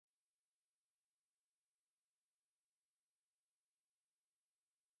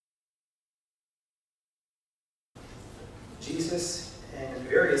Jesus and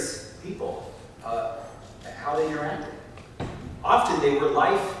various people, how they interacted. Often they were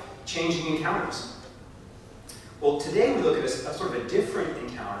life-changing encounters. Well, today we look at a sort of a different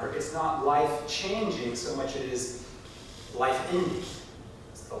encounter. It's not life-changing so much as it is life-ending.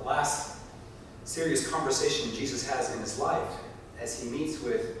 It's the last serious conversation Jesus has in his life as he meets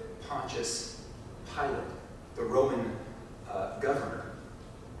with Pontius Pilate, the Roman governor.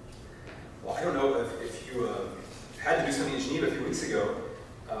 Well, I don't know if you had to do something in Geneva a few weeks ago.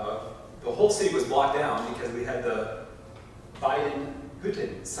 The whole city was blocked down because we had the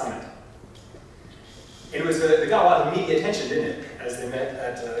Biden-Putin summit. And it got a lot of media attention, didn't it, as they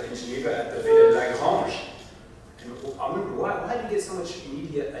met in Geneva at the Ville de la Grange. And I wonder, why did it get so much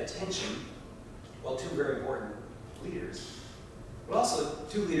media attention? Well, two very important leaders, but also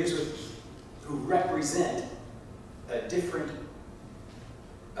two leaders who represent different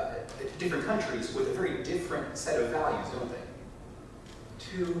countries with a very different set of values, don't they?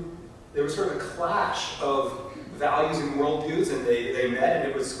 There was sort of a clash of values and worldviews, and they met, and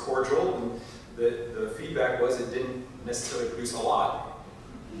it was cordial, and the feedback was it didn't necessarily produce a lot.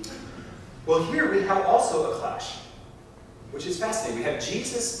 Well, here we have also a clash, which is fascinating. We have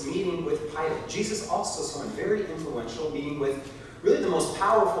Jesus meeting with Pilate. Jesus, also someone very influential, meeting with really the most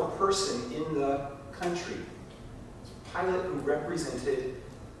powerful person in the country. Pilate, who represented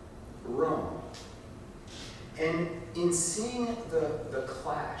Rome. And in seeing the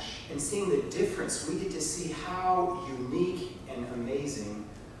clash, and seeing the difference, we get to see how unique and amazing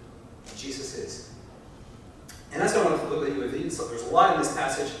Jesus is. And that's what I want to look at you with. So there's a lot in this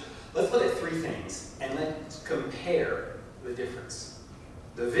passage. Let's look at three things, and let's compare the difference.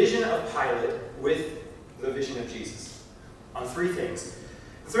 The vision of Pilate with the vision of Jesus. On three things.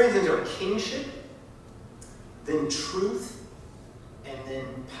 The three things are kingship, then truth, and then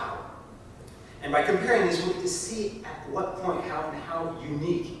power. And by comparing these, we get to see at what point, how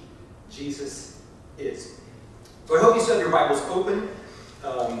unique Jesus is. So I hope you still have your Bibles open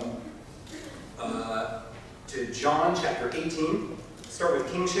to John chapter 18. Start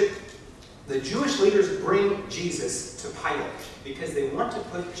with kingship. The Jewish leaders bring Jesus to Pilate because they want to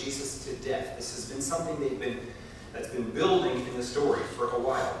put Jesus to death. This has been something that's been building in the story for a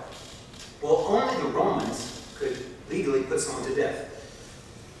while. Well, only the Romans could legally put someone to death.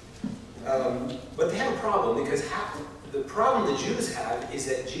 But they have a problem, because the problem the Jews have is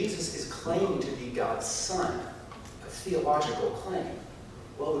that Jesus is claiming to be God's son, a theological claim.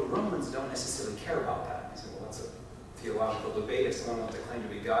 Well, the Romans don't necessarily care about that. They say, well, that's a theological debate. If someone wants to claim to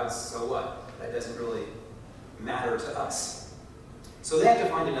be God, so what? That doesn't really matter to us. So they have to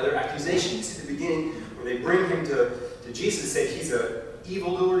find another accusation. You see the beginning where they bring him to Jesus and say he's an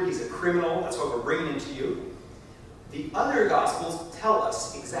evildoer, he's a criminal, that's why we're bringing him to you. The other Gospels tell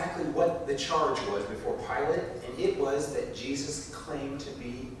us exactly what the charge was before Pilate, and it was that Jesus claimed to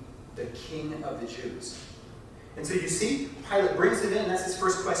be the King of the Jews. And so you see, Pilate brings him in, and that's his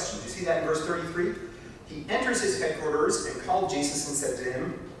first question. Do you see that in verse 33? He enters his headquarters and called Jesus and said to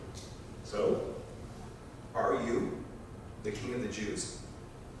him, "So, are you the King of the Jews?"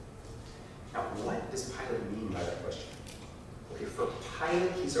 Now, what does Pilate mean by that question? Okay, for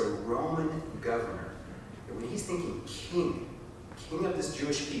Pilate, he's a Roman governor. When he's thinking king of this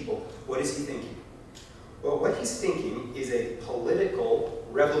Jewish people, what is he thinking? Well, what he's thinking is a political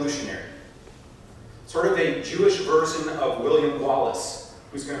revolutionary. Sort of a Jewish version of William Wallace,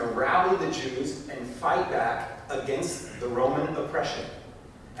 who's going to rally the Jews and fight back against the Roman oppression.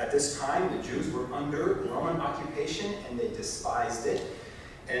 At this time, the Jews were under Roman occupation, and they despised it.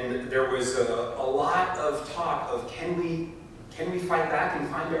 And there was a lot of talk of, can we fight back and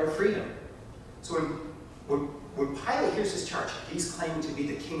find our freedom? So when Pilate hears this charge, he's claiming to be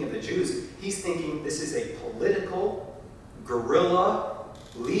the King of the Jews. He's thinking this is a political guerrilla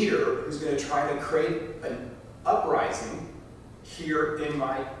leader who's going to try to create an uprising here in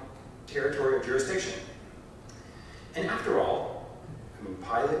my territorial jurisdiction. And after all,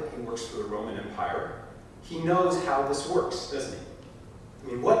 Pilate, he works for the Roman Empire. He knows how this works, doesn't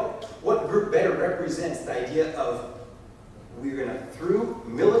he? What group better represents the idea of we're going to, through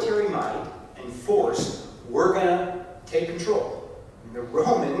military might and force, we're going to take control. And the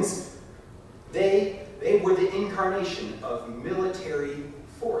Romans, they were the incarnation of military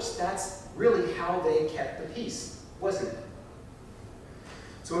force. That's really how they kept the peace, wasn't it?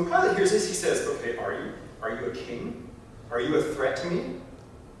 So when Pilate hears this, he says, okay, are you a king? Are you a threat to me?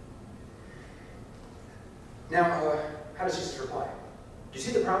 Now, how does Jesus reply? Do you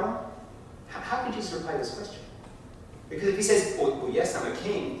see the problem? How can Jesus reply to this question? Because if he says, well, yes, I'm a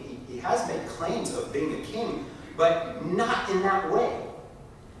king, he has made claims of being a king, but not in that way.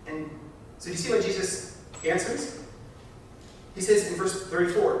 And so do you see what Jesus answers? He says in verse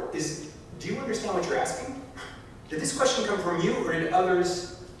 34, do you understand what you're asking? Did this question come from you, or did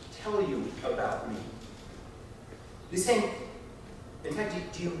others tell you about me? He's saying, in fact,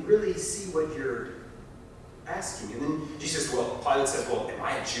 do you really see what you're asking? And then Jesus, Pilate says, well, am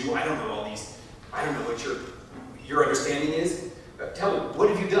I a Jew? I don't know all these. I don't know what your understanding is. Tell me, what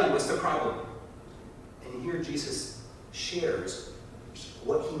have you done? What's the problem? And here Jesus shares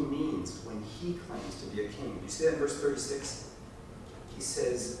what he means when he claims to be a king. You see that in verse 36? He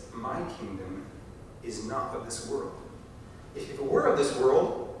says, my kingdom is not of this world. If it were of this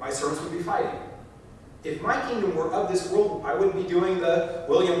world, my servants would be fighting. If my kingdom were of this world, I wouldn't be doing the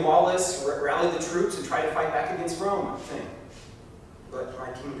William Wallace rally the troops and try to fight back against Rome thing. But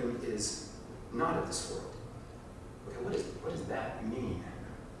my kingdom is not of this world. Okay, what does that mean?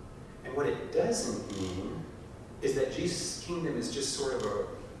 And what it doesn't mean is that Jesus' kingdom is just sort of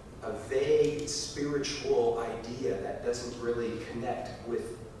a vague spiritual idea that doesn't really connect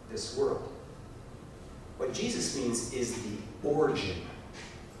with this world. What Jesus means is the origin.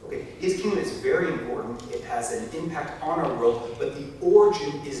 Okay, his kingdom is very important. It has an impact on our world, but the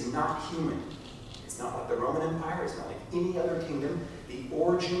origin is not human. It's not like the Roman Empire. It's not like any other kingdom. The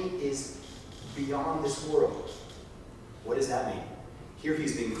origin is beyond this world. What does that mean? Here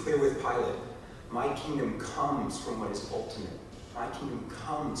he's being clear with Pilate. My kingdom comes from what is ultimate. My kingdom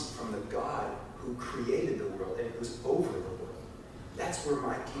comes from the God who created the world and who's over the world. That's where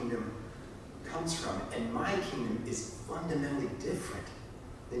my kingdom comes from. And my kingdom is fundamentally different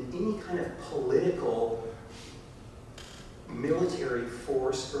than any kind of political, military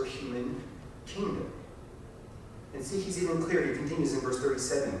force or human kingdom. And see, he's even clearer. He continues in verse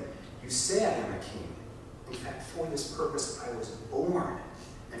 37. You say I am a king. In fact, for this purpose I was born,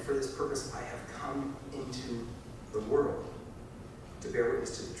 and for this purpose I have come into the world, to bear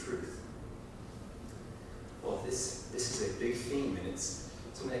witness to the truth. Well, this is a big theme, and it's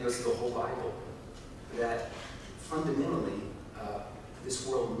something that goes through the whole Bible, that fundamentally this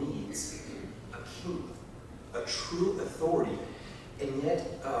world needs a king, a true authority, and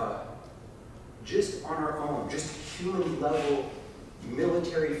yet just on our own, just human level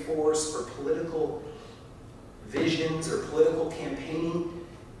military force or political visions or political campaigning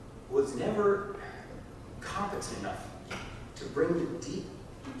was never competent enough to bring the deep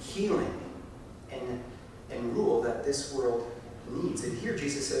healing and rule that this world needs. And here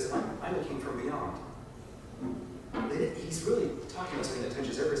Jesus says, I'm a king from beyond. He's really talking about something that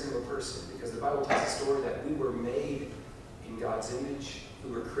touches every single person, because the Bible tells a story that we were made in God's image.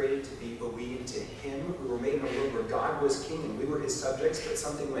 We were created to be obedient to him. We were made in a world where God was king and we were his subjects, but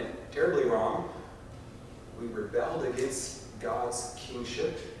something went terribly wrong. We rebelled against God's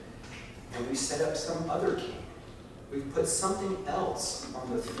kingship, and we set up some other king. We've put something else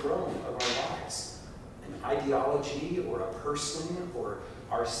on the throne of our lives, an ideology or a person or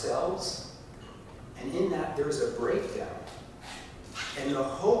ourselves. And in that, there's a breakdown. And the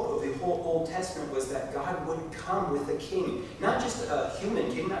hope of the whole Old Testament was that God would come with a king. Not just a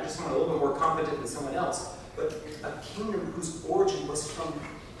human king, not just someone a little bit more competent than someone else, but a kingdom whose origin was from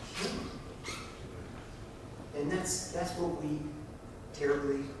him. And that's what we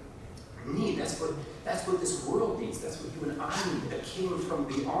terribly need. That's what this world needs. That's what you and I need. A king from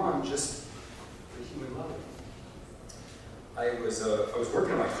beyond just the human level. I was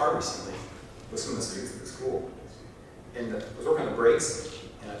working on my car recently with some of the students at the school, and I was working on the brakes,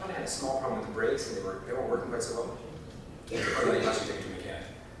 and I thought I had a small problem with the brakes, and they weren't working quite so well. I thought I'd actually take it to a mechanic.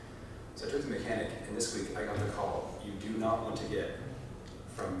 So I took it to the mechanic, and this week I got the call you do not want to get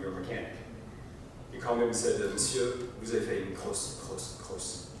from your mechanic. He called me and said, Monsieur, vous avez fait une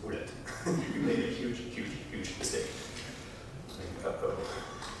grosse boulette. You made a huge mistake. Uh-oh.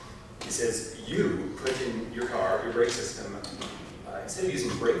 He says, you put in your car, your brake system, instead of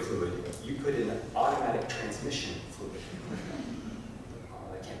using brake fluid, you put in automatic transmission fluid.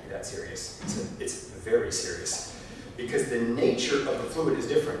 Oh, that can't be that serious. It's very serious. Because the nature of the fluid is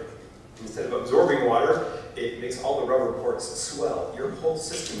different. Instead of absorbing water, it makes all the rubber ports swell. Your whole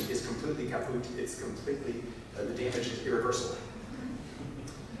system is completely kaput. It's completely, the damage is irreversible.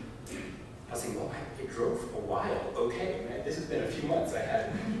 I was thinking, well, it drove a while. Okay, man, this has been a few months. I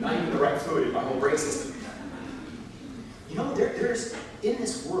had not even the right fluid in my whole brake system. You know, there's in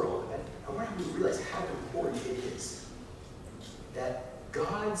this world, I want you to realize how important it is that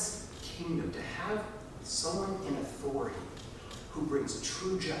God's kingdom, to have someone in authority who brings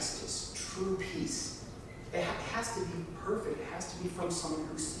true justice, true peace, it has to be perfect. It has to be from someone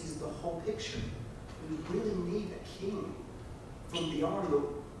who sees the whole picture. We really need a king from beyond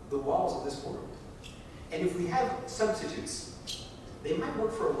the walls of this world. And if we have substitutes, they might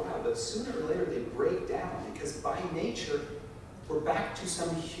work for a while, but sooner or later they break down, because by nature, We're back to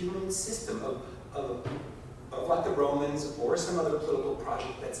some human system of like the Romans or some other political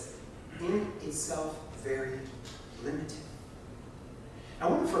project that's in itself very limited. I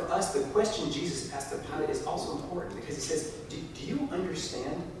wonder for us, the question Jesus asked of Pilate is also important because he says, do you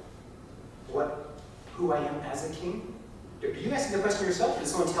understand who I am as a king? Do you ask the question yourself, or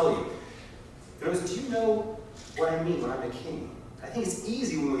does someone tell you? In other words, do you know what I mean when I'm a king? I think it's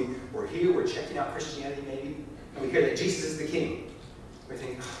easy when we're here, we're checking out Christianity maybe, and we hear that Jesus is the king. We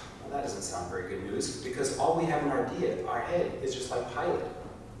think, well, that doesn't sound very good news, because all we have in our head is just like Pilate,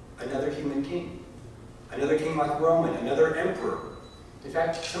 another human king. Another king like Roman, another emperor. In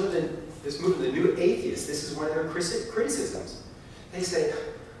fact, some of this movement, the New Atheists, this is one of their criticisms. They say,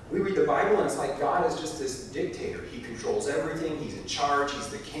 we read the Bible and it's like God is just this dictator. He controls everything, he's in charge, he's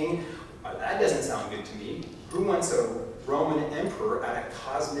the king. That doesn't sound good to me. Who wants a Roman emperor at a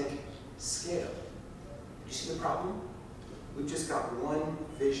cosmic scale? Do you see the problem? We've just got one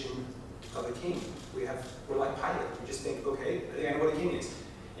vision of a king. We're like Pilate. We just think, okay, I think I know what a king is.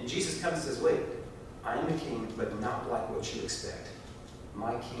 And Jesus comes and says, wait, I am a king, but not like what you expect.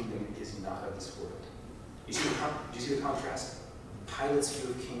 My kingdom is not of this world. Do you see the contrast? Pilate's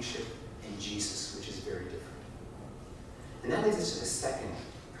view of kingship and Jesus, which is very different. And that leads us to the second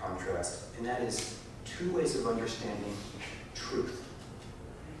contrast, and that is two ways of understanding truth.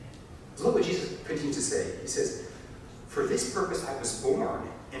 Look what Jesus continues to say. He says, for this purpose I was born,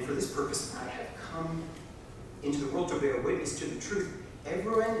 and for this purpose I have come into the world to bear witness to the truth.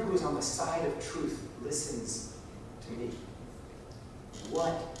 Everyone who is on the side of truth listens to me.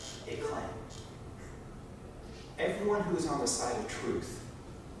 What a claim. Everyone who is on the side of truth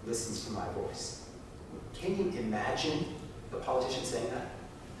listens to my voice. Can you imagine the politician saying that?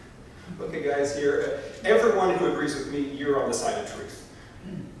 Okay, guys, here, everyone who agrees with me, you're on the side of truth.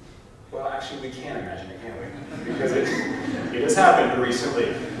 Well, actually, we can imagine it, can't we? Because it has happened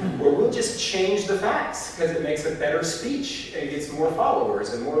recently, where we'll just change the facts because it makes a better speech and gets more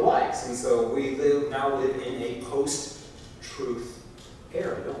followers and more likes. And so we now live in a post-truth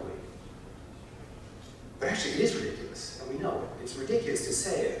era, don't we? But actually, it is ridiculous, and we know it. It's ridiculous to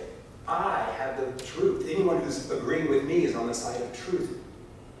say, I have the truth. Anyone who's agreeing with me is on the side of truth.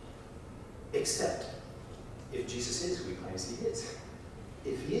 Except if Jesus is who he claims he is.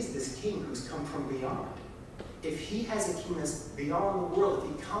 If he is this king who's come from beyond. If he has a king that's beyond the world,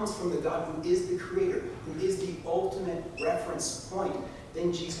 if he comes from the God who is the creator, who is the ultimate reference point,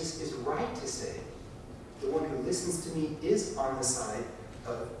 then Jesus is right to say, the one who listens to me is on the side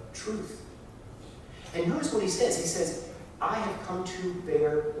of truth. And notice what he says. He says, I have come to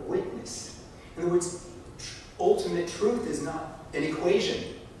bear witness. In other words, ultimate truth is not an equation.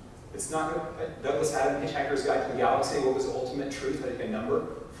 It's not Douglas Adams' Hitchhiker's Guide to the Galaxy. What was ultimate truth? Like a number,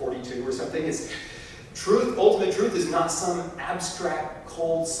 42 or something. It's truth. Ultimate truth is not some abstract,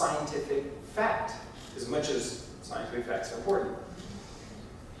 cold scientific fact, as much as scientific facts are important.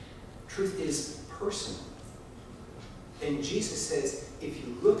 Truth is personal. And Jesus says, if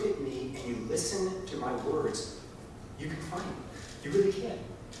you look at me and you listen to my words, you can find it. You really can.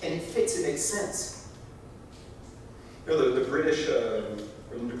 And it fits, it makes sense. You know, the British,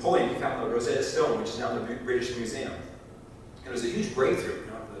 Napoleon found the Rosetta Stone, which is now in the British Museum. And it was a huge breakthrough,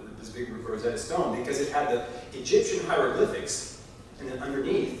 this big Rosetta Stone, because it had the Egyptian hieroglyphics, and then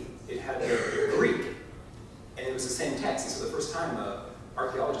underneath it had the Greek. And it was the same text. And so the first time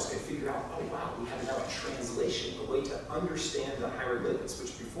archaeologists could figure out, oh wow, we have now a translation, a way to understand the hieroglyphics,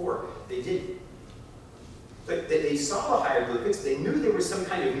 which before they didn't. But they saw the hieroglyphics, they knew there was some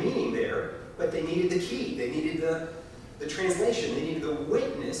kind of meaning there, but they needed the key, they needed the translation, they needed the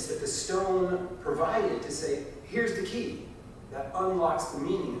witness that the stone provided to say, here's the key that unlocks the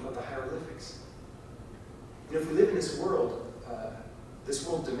meaning of the hieroglyphics. And if we live in this world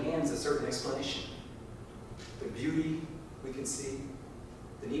demands a certain explanation. The beauty we can see,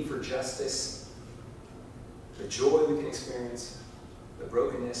 the need for justice, the joy we can experience, the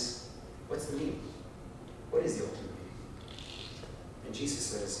brokenness. What's the meaning? What is the ultimate meaning? And Jesus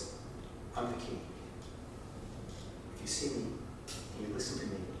says, I'm the king. If you see me and you listen to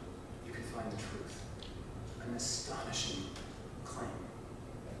me, you can find the truth. An astonishing claim.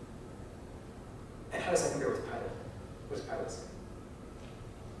 And how does that compare with Pilate? What does Pilate say?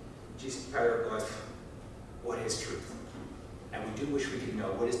 Pilate replies, what is truth? And we do wish we could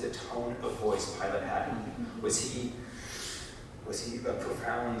know, what is the tone of voice Pilate had? Was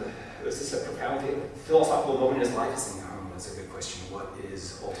this a profound philosophical moment in his life? Saying, oh, that's a good question. What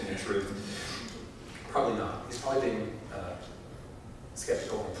is ultimate truth? Probably not. He's probably being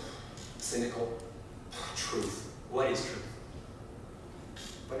skeptical, cynical. Truth. What is truth?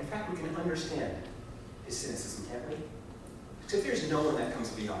 But in fact, we can understand his cynicism, can't we? So if there's no one that comes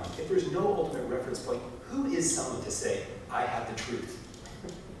beyond, if there's no ultimate reference point, who is someone to say, I have the truth?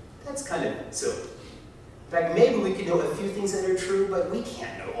 That's kind of silly. In fact, maybe we could know a few things that are true, but we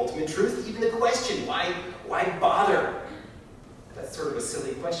can't know ultimate truth. Even the question, why bother? That's sort of a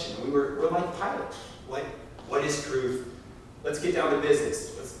silly question. We're like Pilate. What is truth? Let's get down to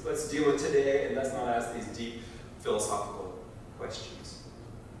business. Let's deal with today, and let's not ask these deep philosophical questions.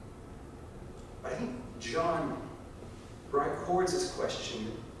 But I think John records this question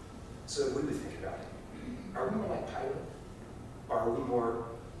so that we would think about it. Are we more like Pilate? Or are we more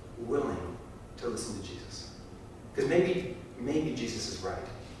willing to listen to Jesus? Because maybe Jesus is right.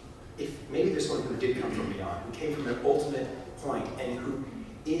 Maybe there's someone who did come from beyond, who came from an ultimate point, and who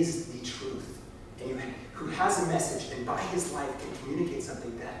is the truth, and who has a message, and by his life can communicate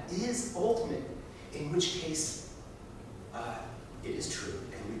something that is ultimate, in which case it is true,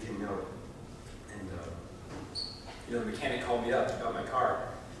 and we can know it. And the mechanic called me up about my car.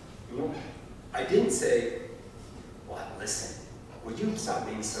 I didn't say, well, listen, would you stop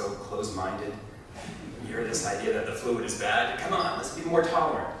being so closed-minded? You hear this idea that the fluid is bad? Come on, let's be more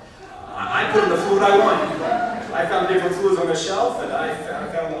tolerant. I put in the fluid I want. I found different fluids on the shelf, and I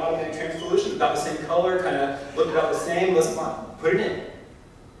found the automatic transfer solution, about the same color, kind of looked about the same. Let's put it in.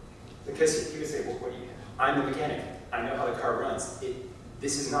 Because he would say, well, I'm the mechanic. I know how the car runs.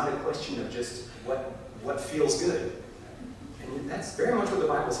 This is not a question of just what feels good. And that's very much what the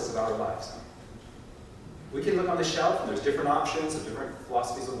Bible says about our lives. We can look on the shelf, and there's different options of different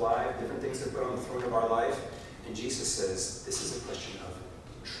philosophies of life, different things to put on the throne of our life. And Jesus says, this is a question of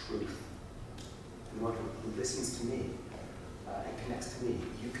truth. And the one who listens to me and connects to me,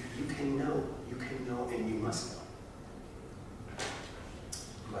 you can know, and you must know.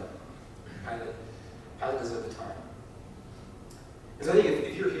 But Pilate does it at the time. And so I think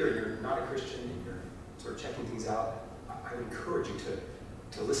if you're here and you're not a Christian and you're sort of checking things out, I would encourage you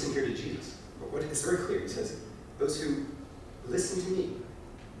to listen here to Jesus. But it's very clear. He says, those who listen to me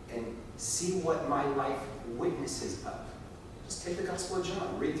and see what my life witnesses of. Just take the Gospel of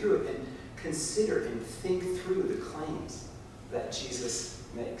John, read through it, and consider and think through the claims that Jesus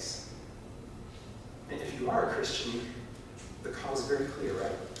makes. And if you are a Christian, the call is very clear,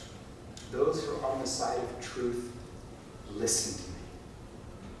 right? Those who are on the side of truth, listen to me.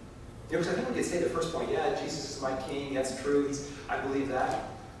 Because I think we could say the first point, yeah, Jesus is my king, that's true, I believe that.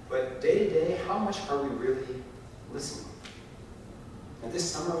 But day to day, how much are we really listening? And this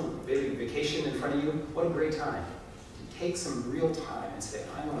summer, maybe vacation in front of you, what a great time. To take some real time and say,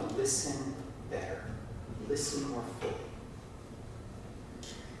 I want to listen better, listen more fully.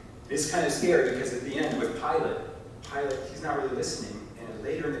 It's kind of scary because at the end with Pilate, he's not really listening. And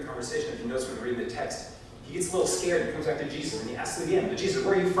later in the conversation, if you notice when we read the text, he gets a little scared and comes back to Jesus and he asks again, but Jesus,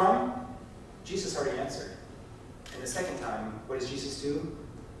 where are you from? Jesus already answered. And the second time, what does Jesus do?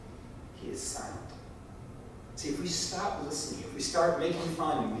 He is silent. See, if we stop listening, if we start making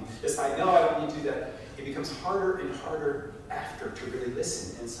fun, and we decide, no, I don't need to do that, it becomes harder and harder after to really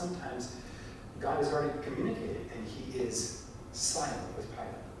listen. And sometimes God has already communicated and he is silent with Pilate.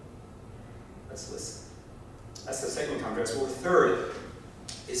 Let's listen. That's the second contrast. Well, the third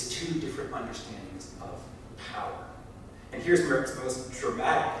is two different understandings of power. And here's where it's most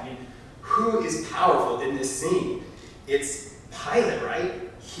dramatic. I mean, who is powerful in this scene? It's Pilate, right?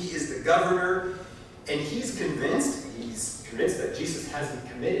 He is the governor, and he's convinced that Jesus hasn't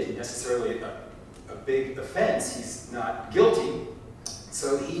committed necessarily a big offense. He's not guilty.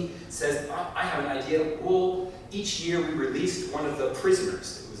 So he says, I have an idea. Well, each year we released one of the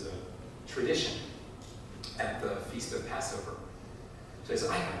prisoners. It was a tradition at the Feast of Passover. So he says,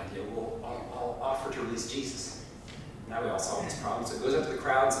 I have an idea. Well, I'll offer to release Jesus. Now we all solve this problem. So he goes up to the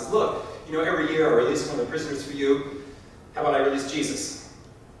crowd and says, look, every year I release one of the prisoners for you. How about I release Jesus?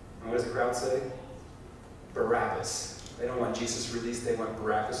 And what does the crowd say? Barabbas. They don't want Jesus released. They want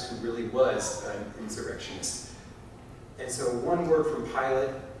Barabbas, who really was an insurrectionist. And so one word from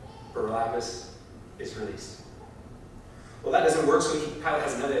Pilate, Barabbas, is released. Well, that doesn't work, so Pilate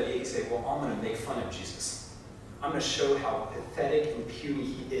has another idea. He says, well, I'm going to make fun of Jesus. I'm going to show how pathetic and puny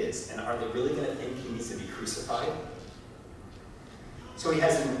he is. And are they really going to think he needs to be crucified? So he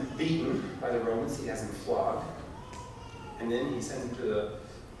has him beaten by the Romans. He has him flogged. And then he sends him to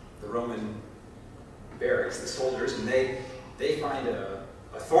the Roman barracks, the soldiers, and they find a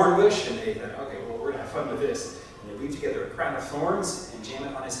thorn bush, and they think, okay, well, we're going to have fun with this. And they weave together a crown of thorns and jam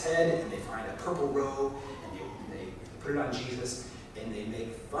it on his head, and they find a purple robe, and they put it on Jesus, and they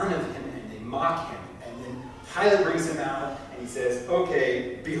make fun of him, and they mock him. And then Pilate brings him out, and he says,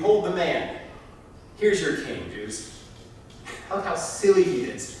 okay, behold the man. Here's your king, Jews. Look how silly he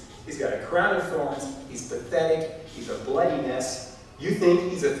is. He's got a crown of thorns. He's pathetic. He's a bloody mess. You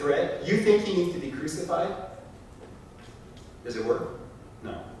think he's a threat? You think he needs to be crucified? Does it work?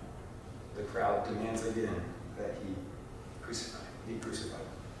 No. The crowd demands again that he be crucified.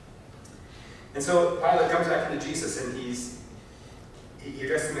 And so Pilate comes back to Jesus, and he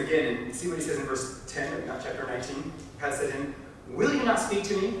addresses him again. And see what he says in verse 10, not chapter 19. Pilate said to him, "Will you not speak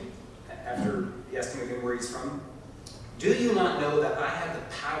to me?" After he asked him again where he's from. "Do you not know that I have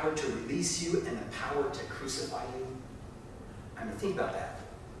the power to release you and the power to crucify you?" I mean, think about that.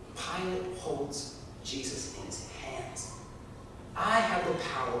 Pilate holds Jesus in his hands. I have the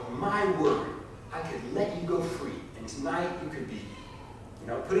power, my word. I could let you go free. And tonight you could be,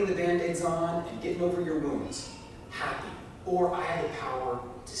 putting the Band-Aids on and getting over your wounds, happy. Or I have the power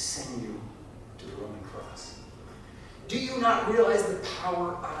to send you to the Roman cross. Do you not realize the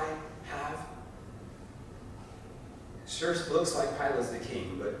power I have? Sure looks like Pilate's the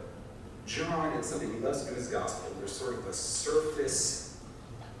king, but John, it's something he loves to do in his gospel. There's sort of a surface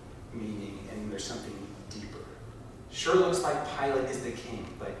meaning, and there's something deeper. Sure looks like Pilate is the king,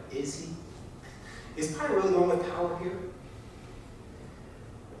 but is he? Is Pilate really the one with power here?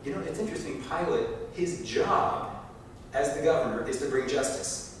 It's interesting. Pilate, his job as the governor is to bring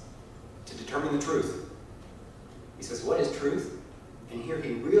justice, to determine the truth. He says, what is truth? And here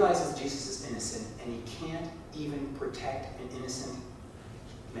he realizes Jesus is innocent, and he can't even protect an innocent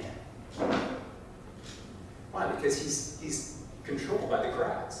man. Why? Because he's controlled by the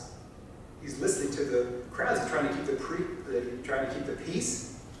crowds. He's listening to the crowds. He's trying to keep the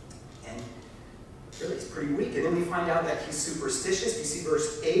peace, and really he's pretty weak. And then we find out that he's superstitious. You see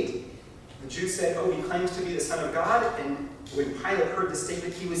verse 8. The Jews said, "Oh, he claims to be the Son of God." And when Pilate heard the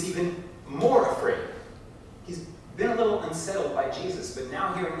statement, he was even more afraid. He's been a little unsettled by Jesus, but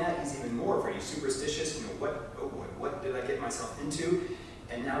now hearing that, he's even more afraid. He's superstitious. What did I get myself into?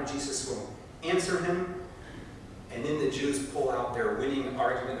 And now Jesus will answer him. And then the Jews pull out their winning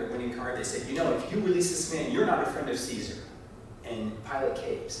argument, their winning card. They say, if you release this man, you're not a friend of Caesar. And Pilate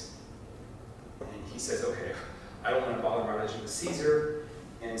caves. And he says, okay, I don't want to bother my relationship with Caesar.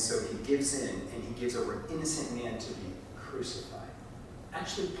 And so he gives in, and he gives over an innocent man to be crucified.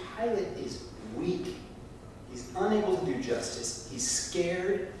 Actually, Pilate is weak. He's unable to do justice. He's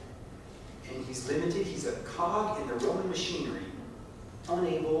scared, and he's limited. He's a cog in the Roman machinery,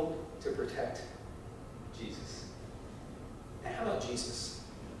 unable to protect Jesus. And how about Jesus?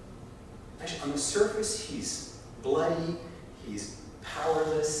 Actually, on the surface, he's bloody, he's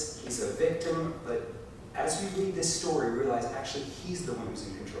powerless, he's a victim, but as we read this story, we realize actually he's the one who's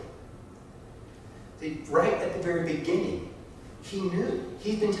in control. Right at the very beginning, he knew.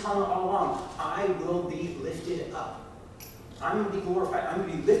 He's been telling all along, I will be lifted up. I'm going to be glorified. I'm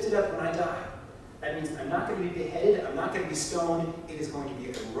going to be lifted up when I die. That means I'm not going to be beheaded. I'm not going to be stoned. It is going to be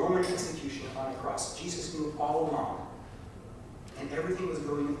a Roman execution on a cross. Jesus knew all along. And everything was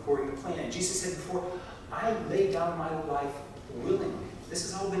going according to plan. And Jesus said before, I laid down my life willingly. This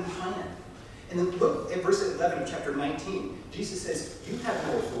has all been planned. And then look at verse 11 of chapter 19. Jesus says, you have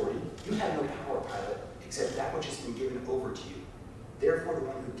no authority, you have no power, Pilate, except that which has been given over to you. Therefore, the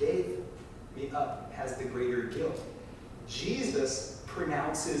one who gave me up has the greater guilt. Jesus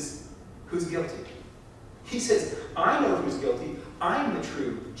pronounces who's guilty. He says, I know who's guilty. I'm the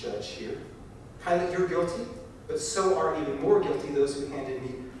true judge here. Pilate, you're guilty, but so are even more guilty those who handed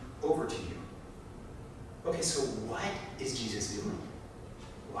me over to you. Okay, so what is Jesus doing?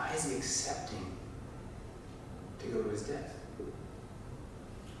 Why is he accepting to go to his death? Well,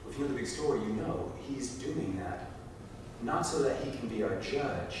 if you know the big story, you know he's doing that not so that he can be our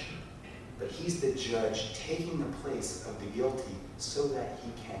judge, but he's the judge taking the place of the guilty so that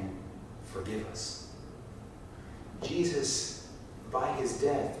he can forgive us. Jesus, by his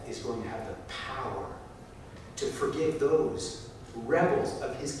death, is going to have the power to forgive those rebels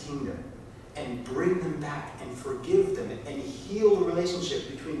of his kingdom and bring them back and forgive them and heal the relationship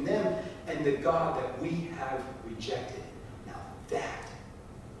between them and the God that we have rejected. Now that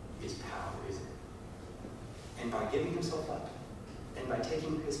is power, isn't it? And by giving himself up and by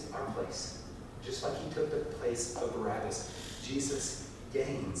taking our place, just like he took the place of Barabbas, Jesus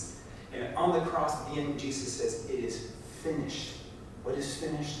gains. And on the cross at the end, Jesus says, it is finished. What is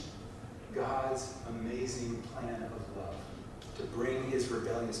finished? God's amazing plan of love to bring his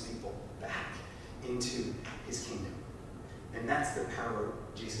rebellious people back into his kingdom. And that's the power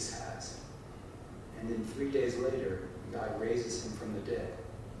Jesus has. And then 3 days later, God raises him from the dead.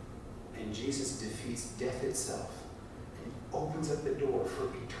 And Jesus defeats death itself and opens up the door for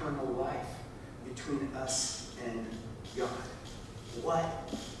eternal life between us and God.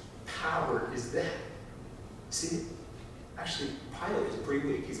 What power is that? See, Actually, Pilate is pretty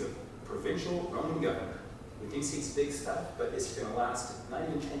weak. He's a provincial Roman governor who thinks he's big stuff, but it's going to last not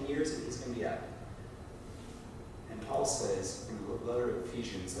even 10 years and he's going to be out. And Paul says in the letter of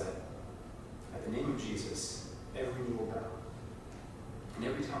Ephesians that at the name of Jesus, every knee will bow and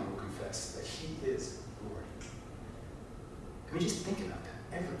every tongue will confess that he is Lord. I mean, just think about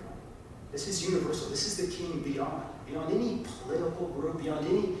that. Everyone. This is universal. This is the king beyond any political group, beyond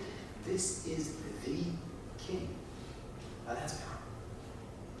any. This is the king. Now that's power.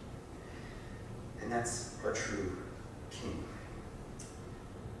 And that's our true king.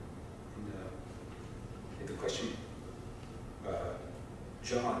 And the question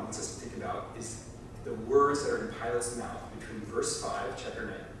John wants us to think about is the words that are in Pilate's mouth between verse 5, chapter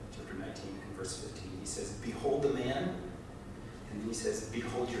 19, and verse 15. He says, "Behold the man," and then he says,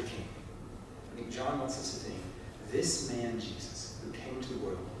 "Behold your king." I think John wants us to think, this man, Jesus, who came to the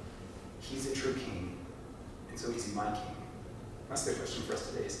world, he's a true king, and so he's my king. That's the question for us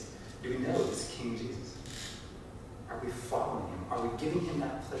today is, do we know this King Jesus? Are we following him? Are we giving him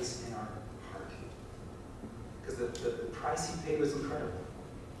that place in our heart? Because the price he paid was incredible.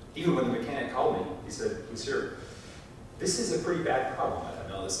 Even when the mechanic called me, he said, "Monsieur, this is a pretty bad problem." I thought,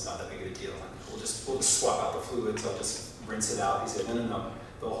 "No, this is not that big of a deal. We'll just swap out the fluids. I'll just rinse it out." He said, No.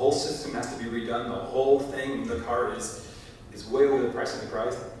 The whole system has to be redone. The whole thing in the car is way over the price of the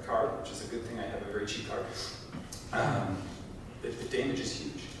car, which is a good thing. I have a very cheap car. The damage is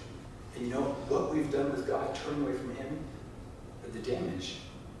huge. And you know what we've done with God, turning away from him? The damage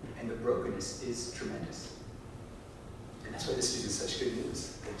and the brokenness is tremendous. And that's why this is such good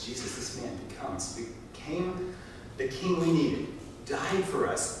news. That Jesus, this man, became the king we needed, died for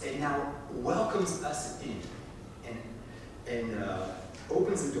us, and now welcomes us in. And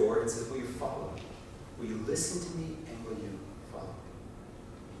opens the door and says, "Will you follow me? Will you listen to me, and will you follow me?"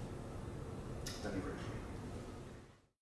 Let me pray.